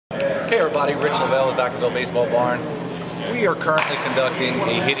Hey everybody, Rich Lovell at Vacaville Baseball Barn. We are currently conducting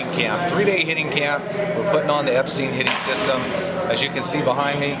a hitting camp, 3-day hitting camp. We're putting on the Epstein hitting system. As you can see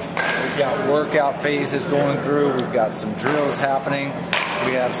behind me, we've got workout phases going through. We've got some drills happening.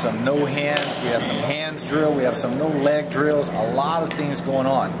 We have some no hands, we have some hands drill, we have some no leg drills, a lot of things going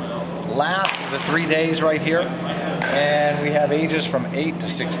on. Last of the 3 days right here, and we have ages from 8 to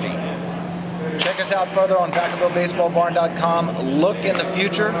 16. Check us out further on VacavilleBaseballBarn.com. Look in the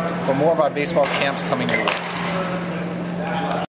future for more of our baseball camps coming your way.